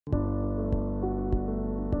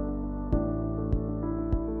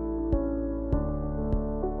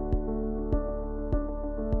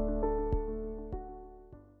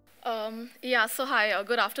Hi,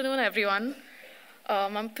 good afternoon, everyone.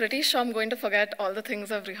 I'm pretty sure I'm going to forget all the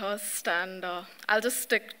things I've rehearsed, and I'll just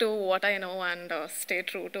stick to what I know and stay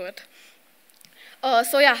true to it.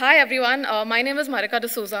 Hi, everyone. My name is Marica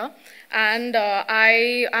D'souza, and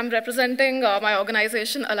I am representing my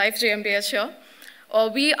organization, Alive GmbH here.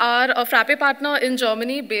 We are a Frappe partner in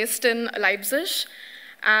Germany based in Leipzig,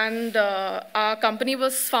 and our company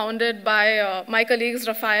was founded by my colleagues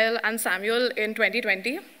Rafael and Samuel in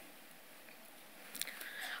 2020.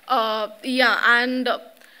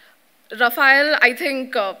 Rafael, I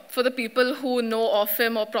think for the people who know of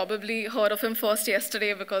him or probably heard of him first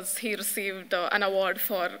yesterday because he received an award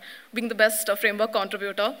for being the best framework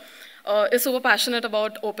contributor, is super passionate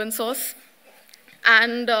about open source.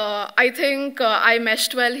 And I think I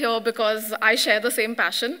meshed well here because I share the same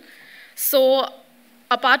passion. So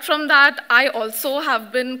apart from that, I also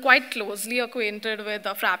have been quite closely acquainted with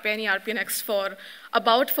Frappe and ERPNext for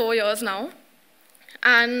about 4 years now.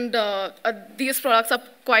 And these products are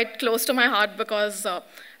quite close to my heart because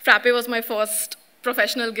Frappe was my first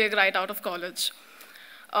professional gig right out of college.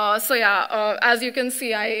 As you can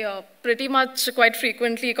see, I pretty much quite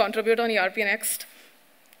frequently contribute on ERPNext.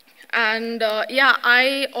 And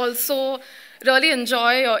I also really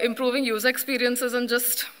enjoy improving user experiences and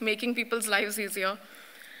just making people's lives easier.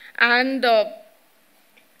 And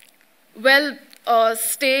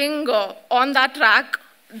staying on that track,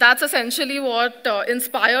 that's essentially what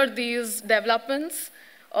inspired these developments.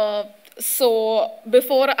 So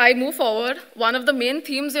before I move forward, one of the main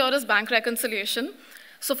themes here is bank reconciliation.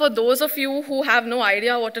 So for those of you who have no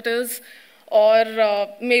idea what it is or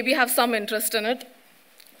maybe have some interest in it,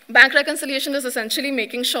 bank reconciliation is essentially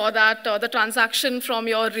making sure that the transaction from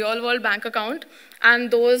your real-world bank account and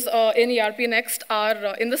those in ERPNext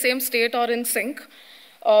are in the same state or in sync.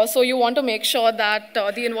 So you want to make sure that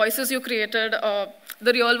the invoices you created,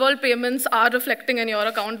 the real-world payments are reflecting in your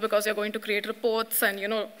account because you're going to create reports and,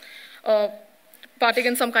 partake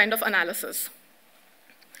in some kind of analysis.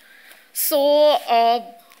 So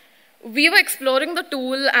we were exploring the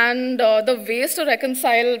tool and the ways to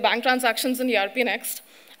reconcile bank transactions in ERPNext.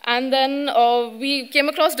 And then we came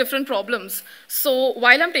across different problems. So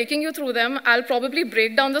while I'm taking you through them, I'll probably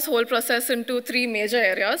break down this whole process into 3 major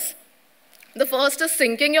areas. The first is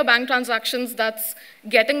syncing your bank transactions, that's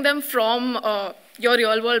getting them from your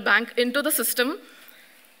real-world bank into the system,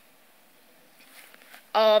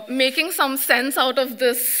 making some sense out of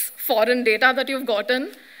this foreign data that you've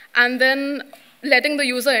gotten, and then letting the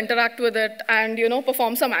user interact with it and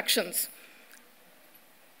perform some actions.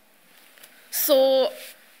 So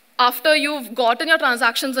after you've gotten your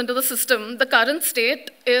transactions into the system, the current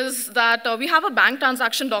state is that we have a bank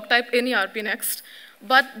transaction doc type in ERPNext,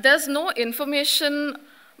 but there's no information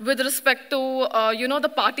with respect to the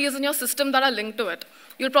parties in your system that are linked to it.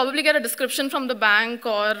 You'll probably get a description from the bank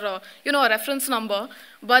or a reference number,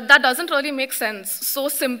 but that doesn't really make sense. So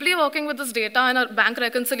simply working with this data in a bank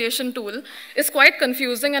reconciliation tool is quite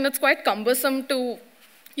confusing and it's quite cumbersome to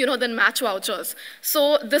then match vouchers.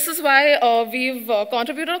 So this is why we've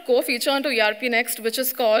contributed a core feature into ERPNext, which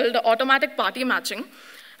is called automatic party matching.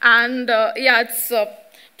 And it's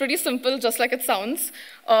pretty simple, just like it sounds.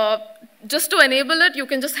 Just to enable it, you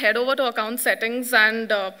can just head over to account settings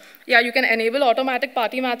and you can enable automatic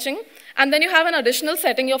party matching. And then you have an additional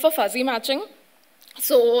setting here for fuzzy matching.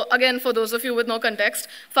 So again, for those of you with no context,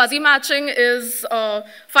 fuzzy matching is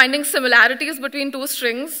finding similarities between 2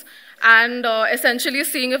 strings and essentially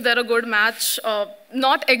seeing if they're a good match,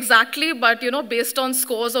 not exactly, but based on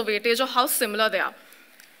scores or weightage or how similar they are.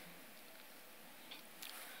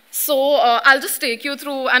 So I'll just take you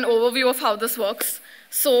through an overview of how this works.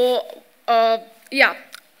 So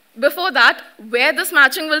before that, where this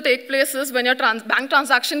matching will take place is when your bank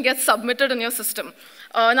transaction gets submitted in your system.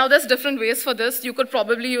 Now there's different ways for this. You could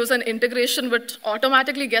probably use an integration which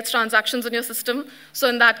automatically gets transactions in your system. So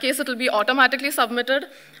in that case, it'll be automatically submitted.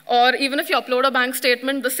 Or even if you upload a bank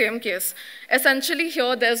statement, the same case. Essentially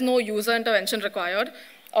here, there's no user intervention required.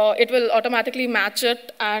 It will automatically match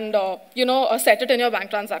it and set it in your bank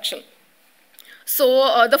transaction.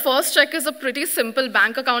 So the first check is a pretty simple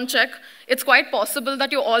bank account check. It's quite possible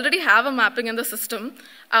that you already have a mapping in the system.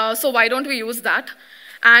 So why don't we use that?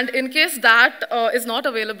 And in case that is not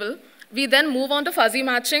available, we then move on to fuzzy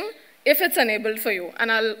matching if it's enabled for you.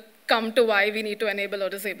 And I'll come to why we need to enable or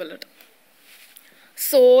disable it.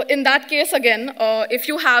 So in that case, again, if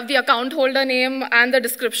you have the account holder name and the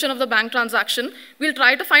description of the bank transaction, we'll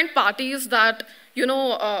try to find parties that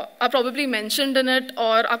are probably mentioned in it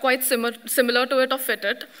or are quite similar to it or fit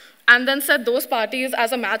it, and then set those parties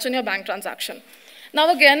as a match in your bank transaction. Now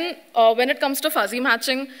again, when it comes to fuzzy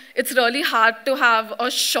matching, it's really hard to have a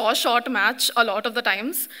sure-shot match a lot of the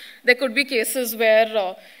times. There could be cases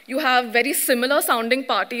where you have very similar sounding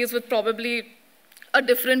parties with probably a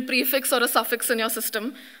different prefix or a suffix in your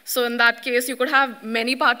system. So in that case, you could have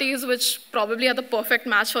many parties which probably are the perfect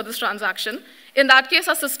match for this transaction. In that case,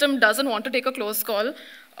 our system doesn't want to take a close call,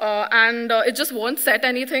 and it just won't set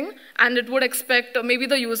anything, and it would expect maybe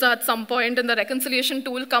the user at some point in the reconciliation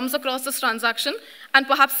tool comes across this transaction and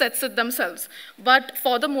perhaps sets it themselves. But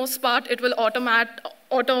for the most part, it will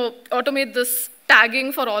automate this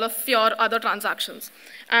tagging for all of your other transactions,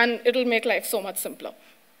 and it will make life so much simpler.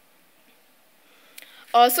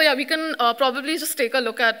 So yeah, we can probably just take a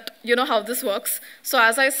look at how this works. So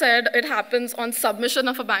as I said, it happens on submission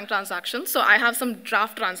of a bank transaction. So I have some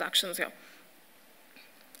draft transactions here.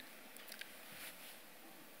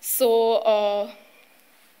 So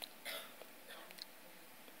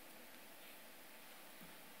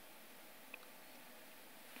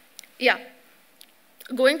yeah,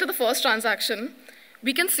 going to the first transaction,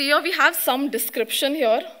 we can see here we have some description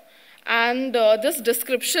here, and this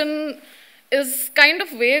description is kind of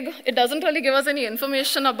vague. It doesn't really give us any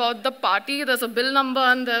information about the party. There's a bill number,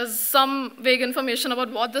 and there's some vague information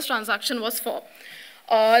about what this transaction was for.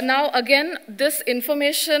 Now, again, this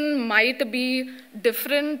information might be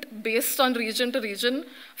different based on region to region.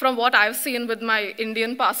 From what I've seen with my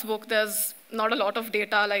Indian passbook, there's not a lot of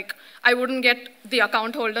data. Like, I wouldn't get the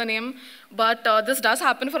account holder name, but this does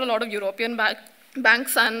happen for a lot of European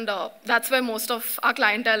banks, and that's where most of our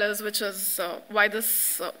clientele is, which is why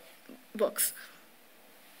this works.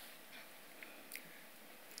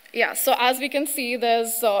 Yeah, so as we can see,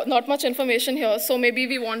 there's not much information here, so maybe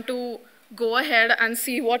we want to go ahead and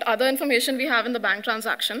see what other information we have in the bank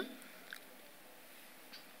transaction.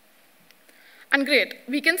 And great,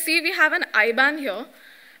 we can see we have an IBAN here,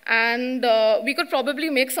 and we could probably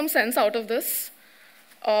make some sense out of this.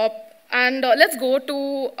 Let's go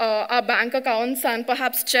to our bank accounts and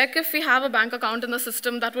perhaps check if we have a bank account in the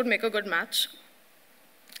system that would make a good match.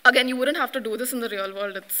 Again, you wouldn't have to do this in the real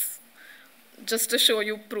world. It's just to show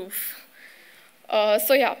you proof.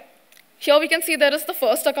 So yeah, here we can see there is the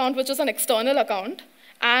first account, which is an external account.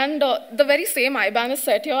 And the very same IBAN is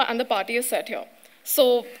set here, and the party is set here.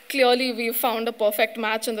 So clearly, we've found a perfect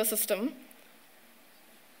match in the system.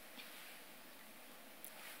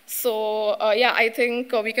 So yeah, I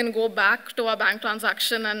think we can go back to our bank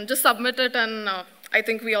transaction and just submit it, and I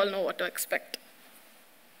think we all know what to expect.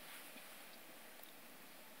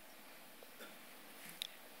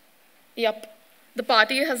 Yep, the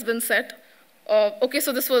party has been set. OK,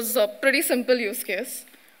 so this was a pretty simple use case.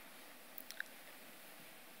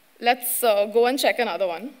 Let's go and check another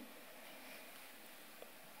one.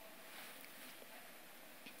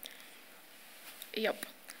 Yep.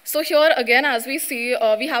 So here, again, as we see,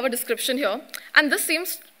 we have a description here. And this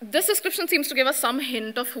description seems to give us some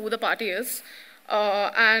hint of who the party is.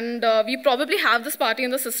 We probably have this party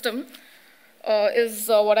in the system, is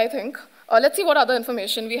what I think. Let's see what other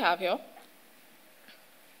information we have here.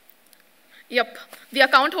 Yep, the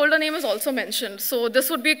account holder name is also mentioned. So this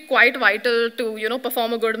would be quite vital to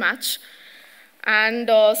perform a good match. And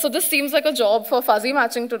so this seems like a job for fuzzy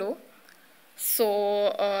matching to do.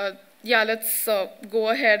 So yeah, let's go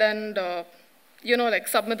ahead and like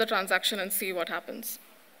submit the transaction and see what happens.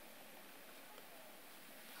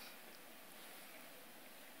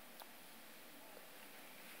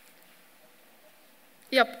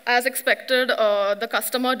 Yep, as expected, the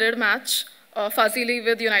customer did match fuzzily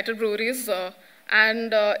with United Breweries.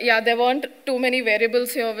 Yeah, there weren't too many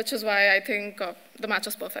variables here, which is why I think the match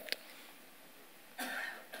is perfect.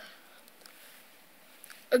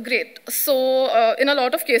 Great. So in a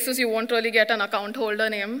lot of cases, you won't really get an account holder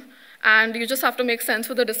name, and you just have to make sense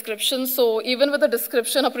with the description. So even with the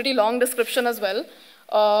description, a pretty long description as well,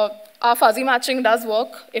 our fuzzy matching does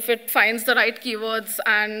work if it finds the right keywords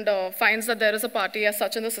and finds that there is a party as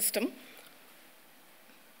such in the system.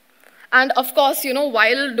 And of course,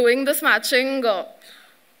 while doing this matching,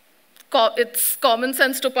 it's common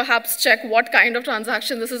sense to perhaps check what kind of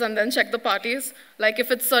transaction this is and then check the parties. Like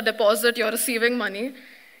if it's a deposit, you're receiving money,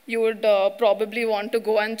 you would probably want to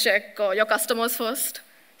go and check your customers first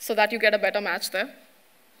so that you get a better match there.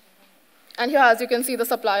 And here, as you can see, the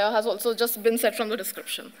supplier has also just been set from the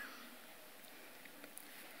description.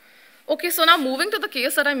 OK, so now moving to the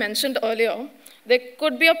case that I mentioned earlier, there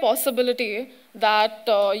could be a possibility that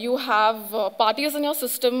you have parties in your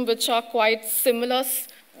system which are quite similar,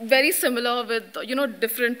 very similar with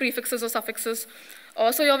different prefixes or suffixes.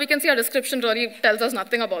 So here we can see our description really tells us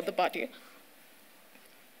nothing about the party.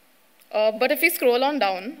 But if we scroll on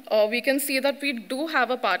down, we can see that we do have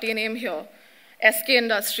a party name here. SK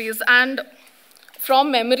Industries. And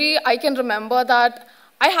from memory, I can remember that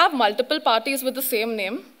I have multiple parties with the same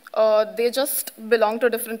name. They just belong to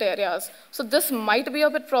different areas. So this might be a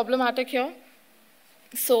bit problematic here.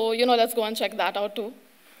 So, let's go and check that out too.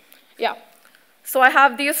 Yeah. So I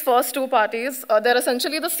have these first two parties. They're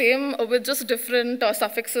essentially the same with just different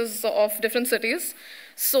suffixes of different cities.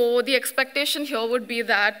 So the expectation here would be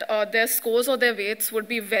that their scores or their weights would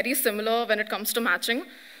be very similar when it comes to matching.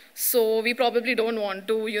 So we probably don't want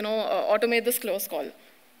to, automate this close call.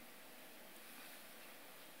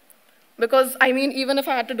 Because, I mean, even if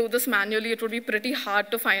I had to do this manually, it would be pretty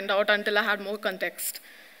hard to find out until I had more context.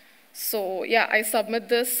 So yeah, I submit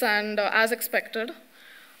this, and as expected,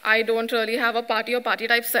 I don't really have a party or party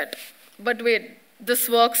type set. But wait, this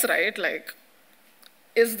works, right? Like,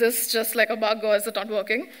 is this just like a bug or is it not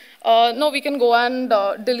working? No, we can go and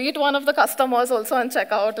delete one of the customers also and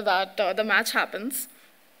check out that the match happens.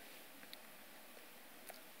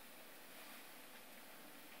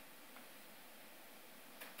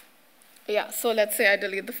 Yeah, so let's say I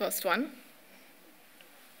delete the first one.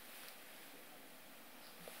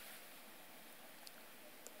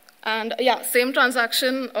 And yeah, same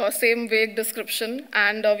transaction, same vague description,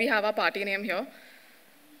 and we have our party name here.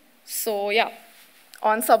 So yeah,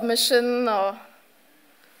 on submission, the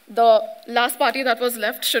last party that was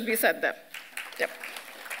left should be set there. Yep.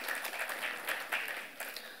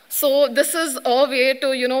 So this is a way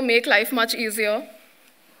to, make life much easier.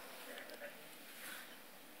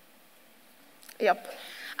 Yep.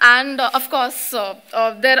 And of course,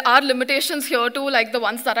 there are limitations here too, like the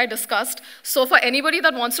ones that I discussed. So for anybody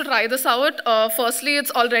that wants to try this out, firstly, it's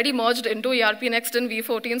already merged into ERPNext in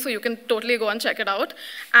V14, so you can totally go and check it out.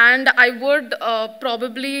 And I would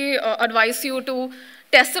probably advise you to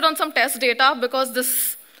test it on some test data, because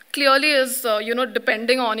this clearly is,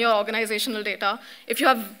 depending on your organizational data. If you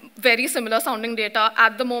have very similar sounding data,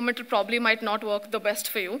 at the moment, it probably might not work the best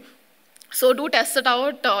for you. So do test it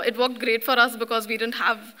out. It worked great for us because we didn't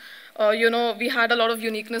have, we had a lot of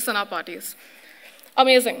uniqueness in our parties.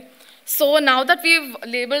 Amazing. So now that we've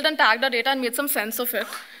labeled and tagged our data and made some sense of it,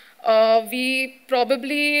 we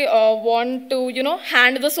probably want to,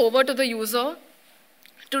 hand this over to the user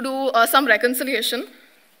to do some reconciliation.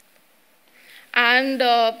 And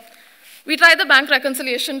we tried the bank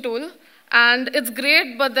reconciliation tool. And it's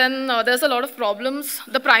great, but then there's a lot of problems.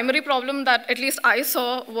 The primary problem that at least I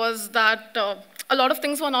saw was that a lot of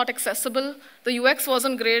things were not accessible. The UX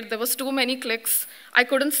wasn't great. There was too many clicks. I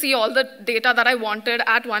couldn't see all the data that I wanted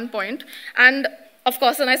at one point. And of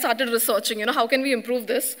course, then I started researching, how can we improve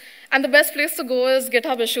this? And the best place to go is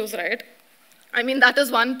GitHub issues, right? I mean, that is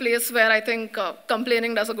one place where I think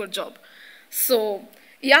complaining does a good job. So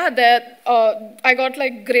yeah, I got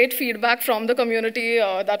like great feedback from the community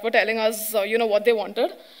that were telling us, what they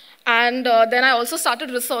wanted. And then I also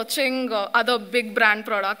started researching other big brand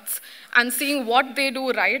products and seeing what they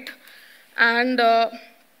do right. And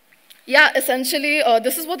yeah, essentially,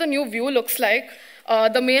 this is what the new view looks like.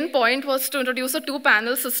 The main point was to introduce a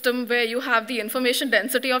two-panel system where you have the information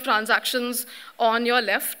density of transactions on your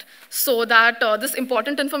left, so that this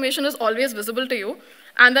important information is always visible to you.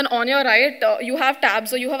 And then on your right, you have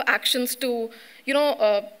tabs or you have actions to,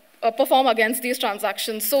 perform against these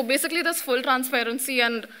transactions. So basically, there's full transparency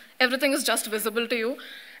and everything is just visible to you.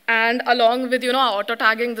 And along with, our auto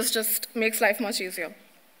tagging, this just makes life much easier.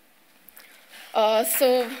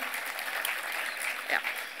 So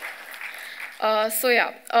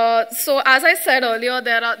as I said earlier,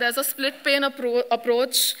 there's a split pane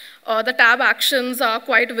approach. The tab actions are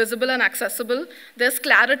quite visible and accessible. There's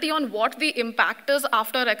clarity on what the impact is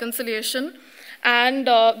after reconciliation. And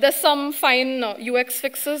there's some fine UX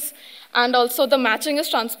fixes. And also the matching is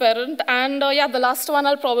transparent. And yeah, the last one,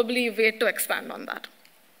 I'll probably wait to expand on that.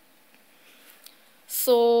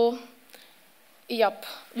 So, yep,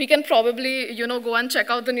 we can probably, go and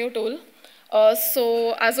check out the new tool.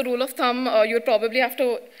 So as a rule of thumb, you would probably have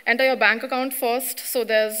to enter your bank account first. So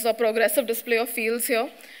there's a progressive display of fields here.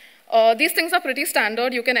 These things are pretty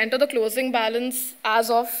standard. You can enter the closing balance as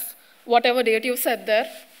of whatever date you've set there,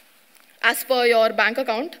 as per your bank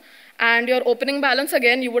account. And your opening balance,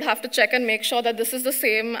 again, you would have to check and make sure that this is the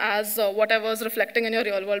same as whatever is reflecting in your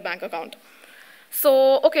real-world bank account.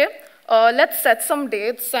 So, okay, let's set some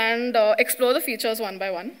dates and explore the features one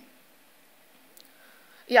by one.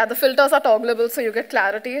 Yeah, the filters are toggleable, so you get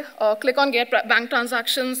clarity. Click on Get Bank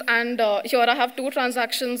Transactions, and here I have two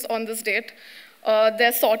transactions on this date.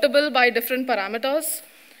 They're sortable by different parameters.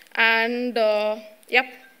 And yep.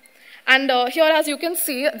 And here, as you can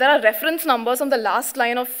see, there are reference numbers on the last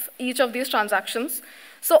line of each of these transactions.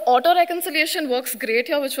 So auto-reconciliation works great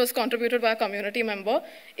here, which was contributed by a community member.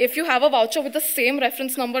 If you have a voucher with the same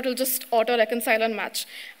reference number, it will just auto-reconcile and match.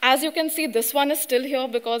 As you can see, this one is still here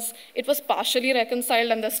because it was partially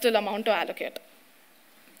reconciled and there's still amount to allocate.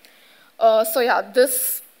 So yeah,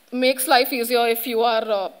 this makes life easier if you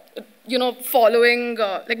are following,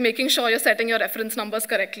 like making sure you're setting your reference numbers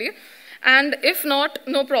correctly. And if not,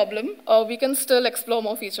 no problem. We can still explore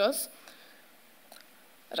more features.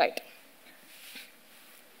 Right.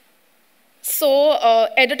 So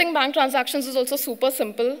editing bank transactions is also super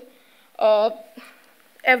simple.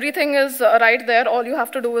 Everything is right there. All you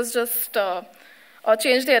have to do is just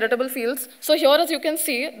change the editable fields. So here, as you can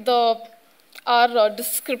see, our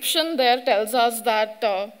description there tells us that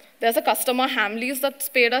there's a customer Hamleys that's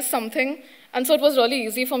paid us something. And so it was really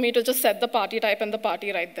easy for me to just set the party type and the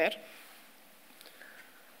party right there.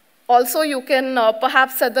 Also, you can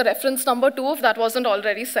perhaps set the reference number too if that wasn't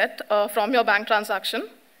already set from your bank transaction.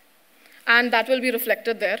 And that will be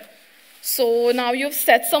reflected there. So now you've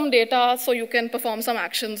set some data so you can perform some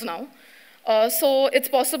actions now. So it's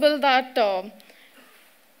possible that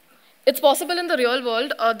it's possible in the real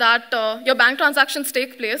world that your bank transactions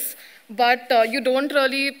take place, but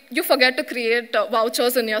you forget to create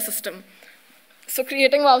vouchers in your system. So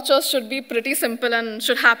creating vouchers should be pretty simple and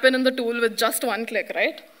should happen in the tool with just one click,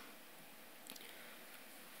 right?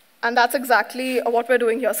 And that's exactly what we're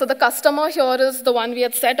doing here. So the customer here is the one we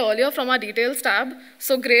had set earlier from our details tab.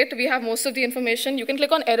 So great, we have most of the information. You can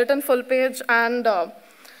click on edit in full page and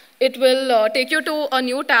it will take you to a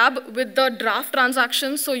new tab with the draft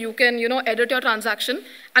transactions so you can edit your transaction.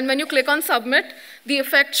 And when you click on submit, the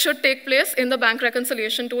effect should take place in the bank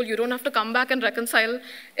reconciliation tool. You don't have to come back and reconcile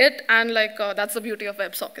it, and that's the beauty of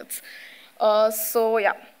WebSockets. So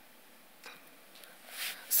yeah.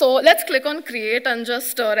 So let's click on create and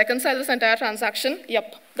just reconcile this entire transaction.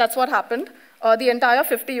 Yep, that's what happened. The entire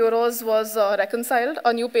 50 euros was reconciled.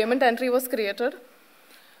 A new payment entry was created.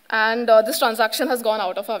 And this transaction has gone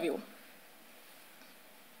out of our view.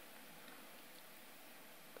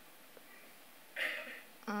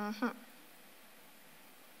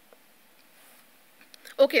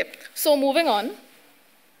 OK, so moving on.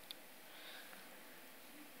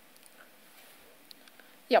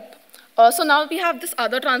 Yep. So now we have this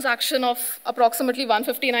other transaction of approximately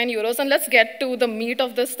 159 euros, and let's get to the meat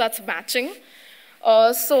of this, that's matching.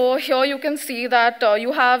 So here you can see that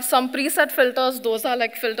you have some preset filters. Those are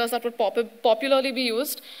like filters that would popularly be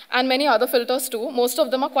used, and many other filters too. Most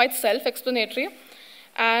of them are quite self-explanatory.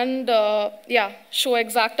 And yeah, show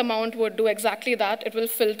exact amount would do exactly that. It will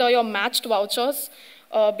filter your matched vouchers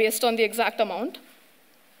based on the exact amount.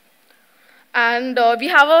 And we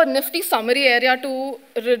have a nifty summary area to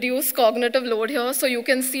reduce cognitive load here. So you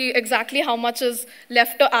can see exactly how much is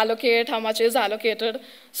left to allocate, how much is allocated.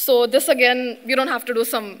 So this, again, we don't have to do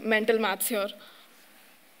some mental maths here.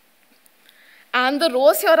 And the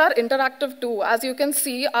rows here are interactive too. As you can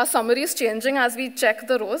see, our summary is changing as we check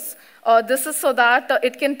the rows. This is so that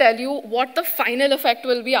it can tell you what the final effect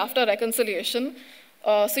will be after reconciliation.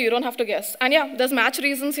 So you don't have to guess. And yeah, there's match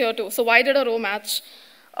reasons here too. So why did a row match?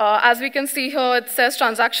 As we can see here, it says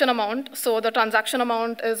transaction amount. So the transaction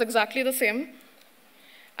amount is exactly the same.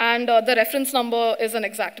 And the reference number is an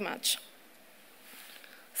exact match.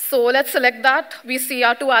 So let's select that. We see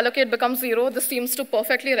our to allocate becomes 0. This seems to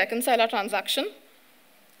perfectly reconcile our transaction.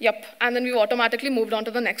 Yep, and then we've automatically moved on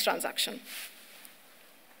to the next transaction.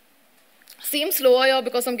 Seems slower here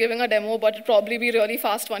because I'm giving a demo, but it'll probably be really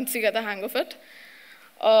fast once you get the hang of it.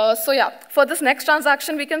 So yeah, for this next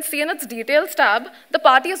transaction, we can see in its details tab, the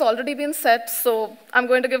party has already been set, so I'm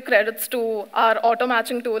going to give credits to our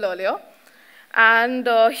auto-matching tool earlier. And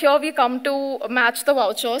here we come to match the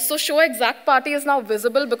vouchers. So show exact party is now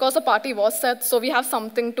visible because the party was set, so we have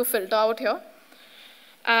something to filter out here.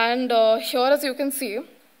 And here, as you can see,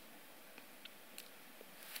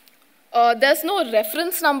 there's no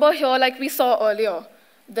reference number here like we saw earlier.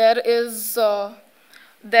 There is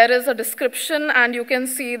a description, and you can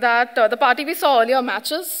see that the party we saw earlier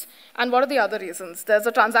matches. And what are the other reasons? There's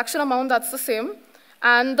a transaction amount that's the same.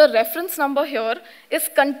 And the reference number here is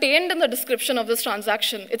contained in the description of this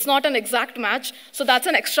transaction. It's not an exact match, so that's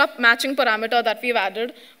an extra matching parameter that we've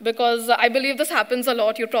added, because I believe this happens a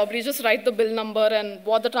lot. You probably just write the bill number and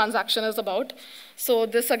what the transaction is about. So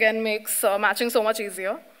this, again, makes matching so much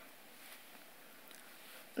easier.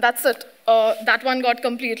 That's it. That one got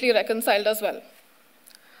completely reconciled as well.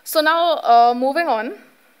 So now, moving on.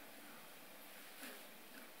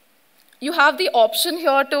 You have the option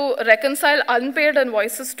here to reconcile unpaid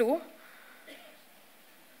invoices too.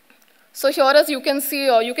 So here, as you can see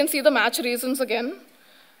the match reasons again.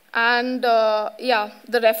 And yeah,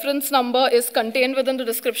 the reference number is contained within the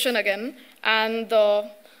description again, and the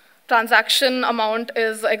transaction amount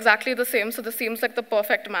is exactly the same, so this seems like the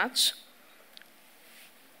perfect match.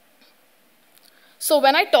 So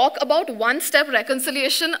when I talk about one-step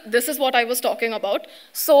reconciliation, this is what I was talking about.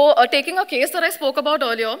 So taking a case that I spoke about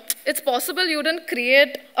earlier, it's possible you didn't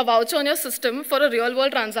create a voucher on your system for a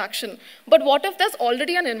real-world transaction. But what if there's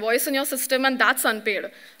already an invoice in your system and that's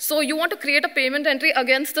unpaid? So you want to create a payment entry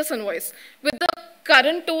against this invoice. With the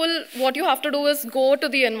current tool, what you have to do is go to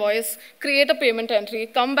the invoice, create a payment entry,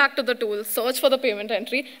 come back to the tool, search for the payment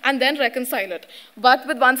entry, and then reconcile it. But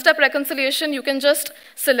with one-step reconciliation, you can just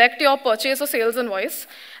select your purchase or sales invoice,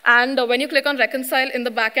 and when you click on reconcile in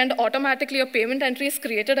the backend, automatically a payment entry is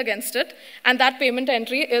created against it, and that payment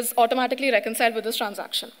entry is automatically reconciled with this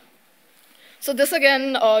transaction. So this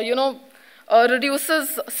again,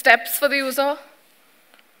 reduces steps for the user,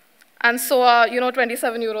 and so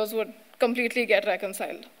 27 euros would completely get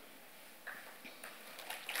reconciled.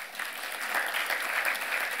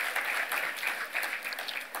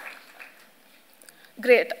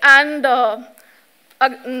 Great, and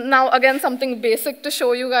now again something basic to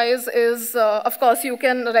show you guys is, of course, you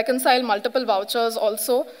can reconcile multiple vouchers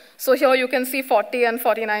also. So here you can see 40 and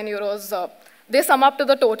 49 euros. They sum up to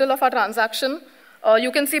the total of our transaction.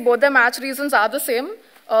 You can see both their match reasons are the same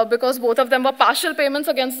because both of them were partial payments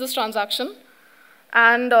against this transaction.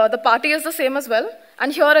 And the party is the same as well.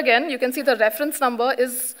 And here again, you can see the reference number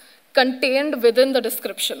is contained within the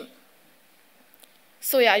description.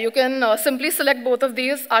 So yeah, you can simply select both of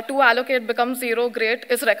these. R2 allocate becomes 0, great,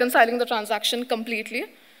 is reconciling the transaction completely.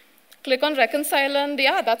 Click on reconcile and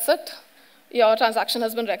yeah, that's it. Your transaction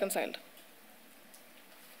has been reconciled.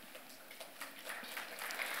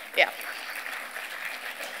 Yeah.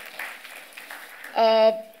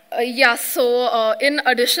 So in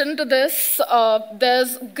addition to this,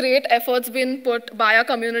 there's great efforts being put by our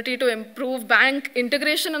community to improve bank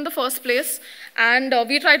integration in the first place. And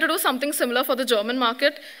we try to do something similar for the German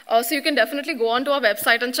market. So you can definitely go onto our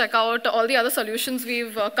website and check out all the other solutions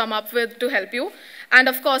we've come up with to help you. And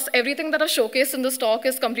of course, everything that is showcased in this talk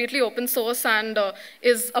is completely open source and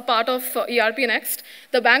is a part of ERPNext.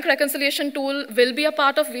 The bank reconciliation tool will be a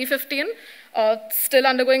part of V15, still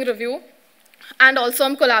undergoing review. And also,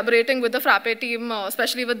 I'm collaborating with the Frappe team,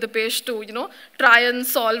 especially with Dipesh, to try and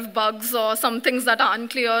solve bugs or some things that are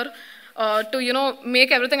unclear, to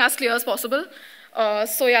make everything as clear as possible.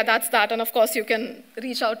 So yeah, that's that. And of course, you can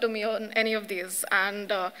reach out to me on any of these.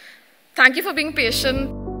 And thank you for being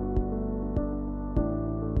patient.